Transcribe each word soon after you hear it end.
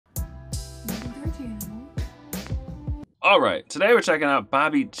you know. All right, today we're checking out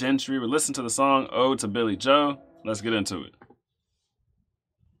Bobbie Gentry. We're listening to the song Ode to Billie Joe. Let's get into it.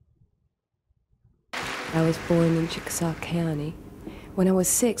 I was born in Chickasaw County. When I was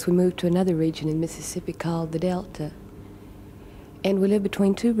 6, we moved to another region in Mississippi called the Delta. And we lived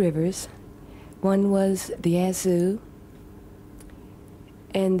between two rivers. One was the Yazoo,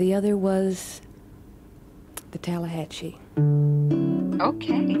 and the other was the Tallahatchie.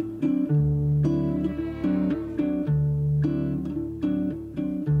 Okay.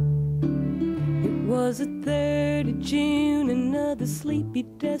 It was the 3rd of June, another sleepy,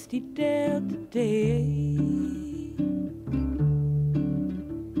 dusty Delta day.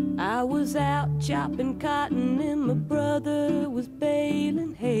 I was out chopping cotton and my brother was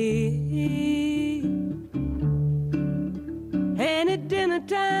baling hay. And at dinner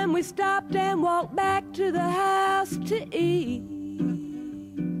time we stopped and walked back to the house to eat.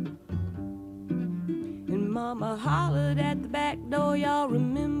 And Mama hollered at the back door, y'all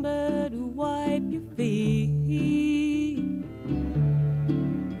remember to wipe your feet.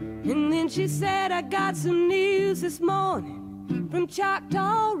 And then she said, I got some news this morning from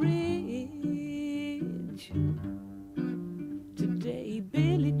Choctaw Ridge. Today,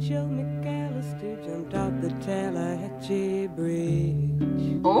 Billie Joe McAllister jumped off the Tallahatchie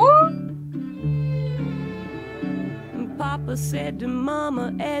Bridge. Oh? And Papa said to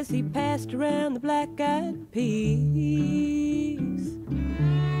Mama as he passed around the black-eyed peas,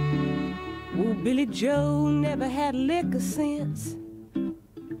 oh, Billie Joe never had a lick of sense.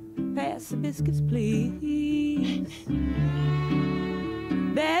 Pass the biscuits, please.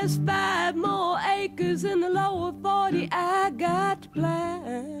 There's 5 more acres in the lower 40 I got to plow.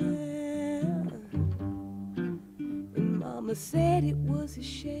 And Mama said it was a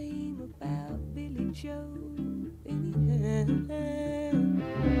shame about Billie Joe anyhow.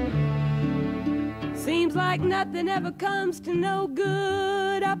 Seems like nothing ever comes to no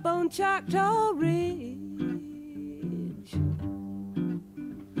good up on Choctaw Ridge.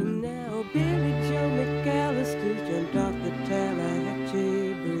 And now Billie Joe McAllister jumped off the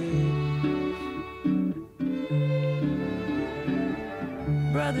Tallahatchie Bridge.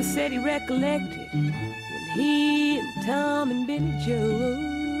 Brother said he recollected when he and Tom and Billie Joe.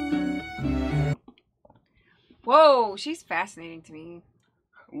 Whoa, she's fascinating to me.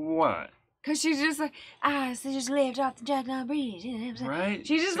 Why? Cause she's just like, so just lived off the Choctaw Bridge. You know what I'm saying? Right?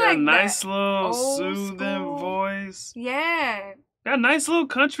 She's just got like a nice that little old soothing school voice. Yeah. Got a nice little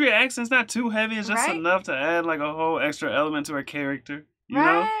country accent. It's not too heavy. It's just Right? enough to add like a whole extra element to her character. You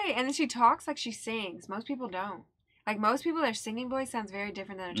know? Right. And then she talks like she sings. Most people don't. Like most people, their singing voice sounds very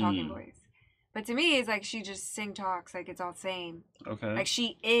different than a talking voice. But to me, it's like she just talks like it's all the same. Okay. Like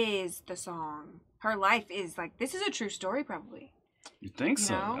she is the song. Her life is like, this is a true story probably. You think You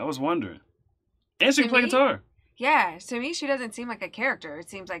so? know? I was wondering. And she To can play me? guitar. Yeah. To me, she doesn't seem like a character. It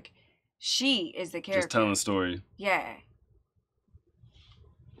seems like she is the character. Just telling a story. Yeah.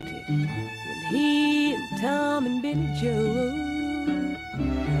 When he and Tom and Billie Joe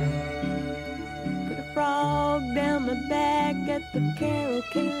put a frog down my back at the Carroll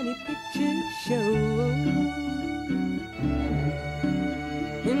County Picture Show.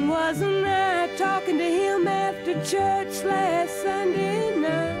 And wasn't I talking to him after church last Sunday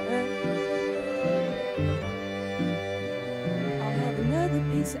night? I'll have another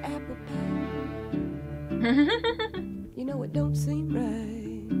piece of apple pie. You know it don't seem right.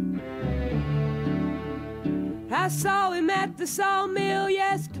 I saw him at the sawmill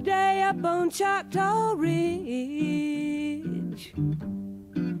yesterday up on Choctaw Ridge.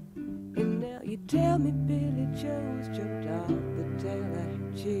 And now you tell me Billie Joe's jumped off the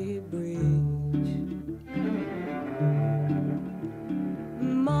Tallahatchie Bridge.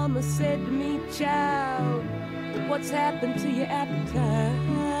 Mama said to me, child, what's happened to your appetite?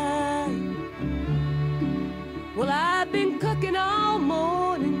 Well, I've been cooking all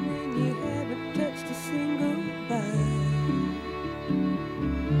morning and you haven't touched a single bite.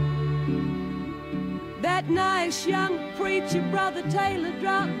 That nice young preacher, Brother Taylor,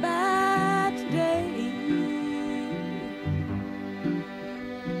 dropped by today.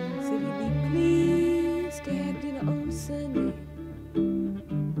 Said he'd be pleased to have dinner on Sunday.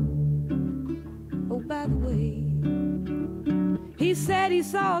 Oh, by the way, he said he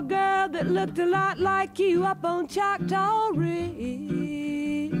saw a girl that looked a lot like you up on Choctaw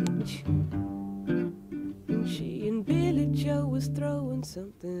Ridge. And she and Billie Joe was throwing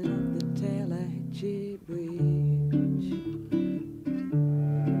something up the Tallahatchie Bridge.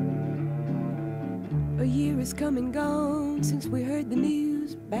 A year has come and gone since we heard the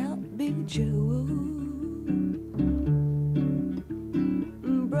news about Billie Joe.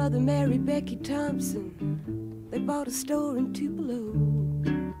 brother married Becky Thompson. They bought a store in Tupelo.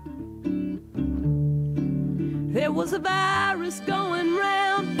 There was a virus going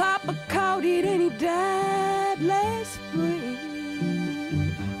round. Papa caught it and he died last spring.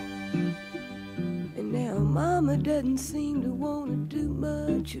 And now Mama doesn't seem to want to do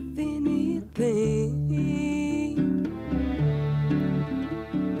much of anything.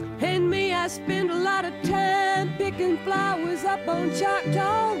 And me, I spend a lot of time picking flowers up on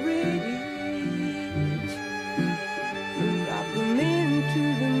Choctaw Ridge. Drop them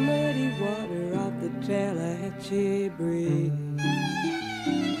into the muddy water off the Tallahatchie Bridge.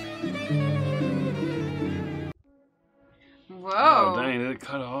 Whoa. Oh, dang, did it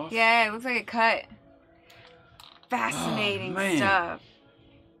cut off? Yeah, it looks like it cut. Fascinating man. stuff.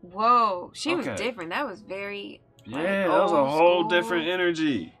 Whoa. She was Okay. different. That was very... Yeah, like, that was a old whole school. different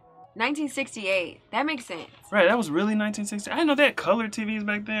energy. 1968. That makes sense. Right, that was really 1960. I didn't know they had color TVs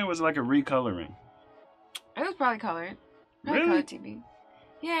back then. It was like a recoloring. It was probably colored. Probably Really? colored TV.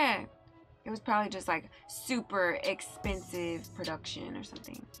 Yeah. It was probably just like super expensive production or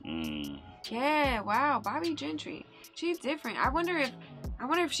something. Yeah, wow, Bobbie Gentry. She's different. I wonder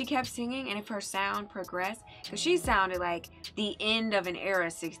if she kept singing and if her sound progressed. Because she sounded like the end of an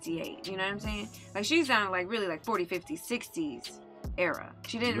era 68. You know what I'm saying? Like she sounded like really like 40s, 50s, 60s era.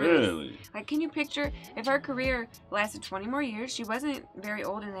 She didn't really. Like, can you picture if her career lasted 20 more years? She wasn't very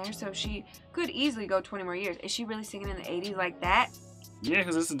old in there, so she could easily go 20 more years. Is she really singing in the 80s like that? Yeah,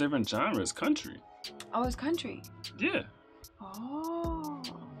 because it's a different genre. It's country. Oh, it's country. Yeah. Oh.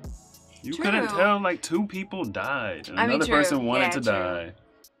 You True. couldn't tell, like, 2 people died. And I mean, another true. person wanted Yeah, to true. die.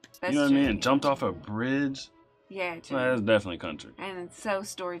 That's You know what I true. mean? Jumped off a bridge. Yeah, true. Well, that's definitely country. And it's so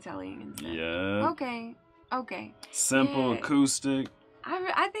storytelling and stuff. Yeah. Okay. Okay. Simple, Yeah. acoustic.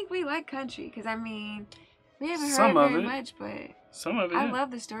 I think we like country because, I mean, we haven't heard Some of very it. much, but Some of it. I yeah. love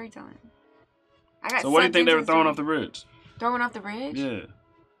the storytelling. I got So what do you think they were throwing off the the bridge? Throwing off the bridge? Yeah.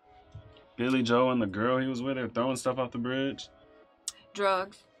 Billie Joe and the girl he was with, they were throwing stuff off the bridge?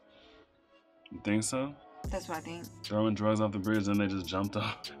 Drugs. You think so? That's what I think. Throwing drugs off the bridge and they just jumped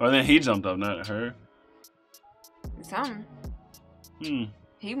off. Or then he jumped off, not her. Something. Hmm.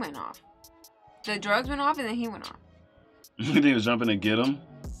 He went off. The drugs went off and then he went off. You think he was jumping to get him?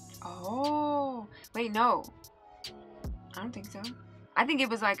 Oh. Wait, no. I don't think so. I think it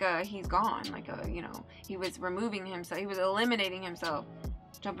was like he's gone. Like he was removing himself. He was eliminating himself.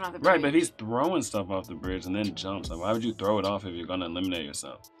 Jumping off the bridge. Right, but if he's throwing stuff off the bridge and then jumps, like why would you throw it off if you're gonna eliminate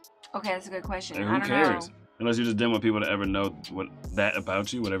yourself? Okay, that's a good question. Like, I who don't cares? know. Unless you just didn't want people to ever know that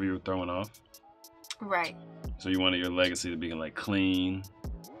about you, whatever you were throwing off. Right. So you wanted your legacy to be like clean.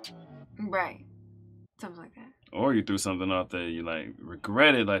 Right. Something like that. Or you threw something off that you like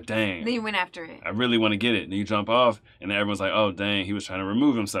regretted, like dang. Then you went after it. I really want to get it. And you jump off and then everyone's like, oh dang, he was trying to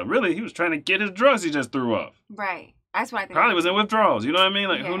remove himself. Really, he was trying to get his drugs he just threw off. Right. That's what I think. Probably was in withdrawals. You know what I mean?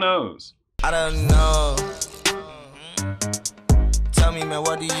 Like, who knows? I don't know. Tell me, man,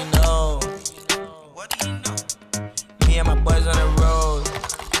 what do you know? What do you know? Me and my boys on the road.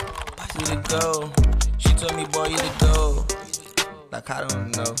 We to go. She told me, boy, you to go. Like, I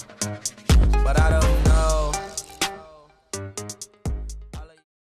don't know. But I don't